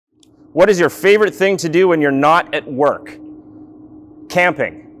What is your favorite thing to do when you're not at work?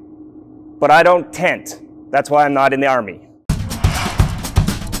 Camping. But I don't tent. That's why I'm not in the Army.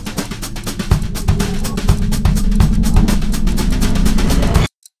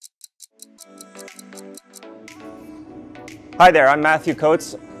 Hi there, I'm Matthew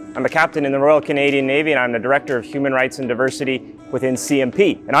Coates. I'm a captain in the Royal Canadian Navy and I'm the Director of Human Rights and Diversity within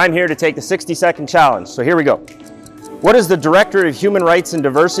CMP. And I'm here to take the 60-second challenge. So here we go. What is the Director of Human Rights and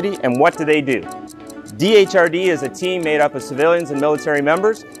Diversity and what do they do? DHRD is a team made up of civilians and military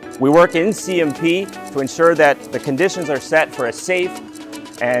members. We work in CMP to ensure that the conditions are set for a safe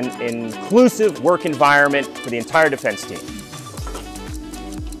and inclusive work environment for the entire defense team.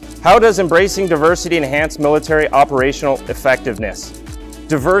 How does embracing diversity enhance military operational effectiveness?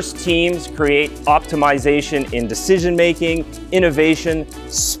 Diverse teams create optimization in decision-making, innovation,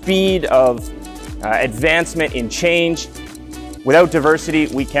 speed of advancement in change. Without diversity,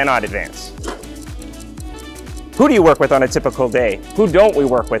 we cannot advance. Who do you work with on a typical day? Who don't we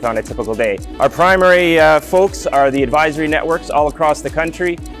work with on a typical day? Our primary folks are the advisory networks all across the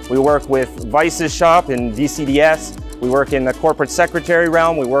country. We work with Vice's shop in DCDS. We work in the corporate secretary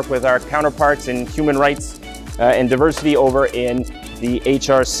realm. We work with our counterparts in human rights and diversity over in the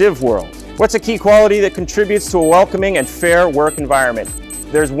HR Civ world. What's a key quality that contributes to a welcoming and fair work environment?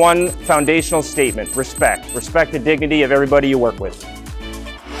 There's one foundational statement: respect. Respect the dignity of everybody you work with.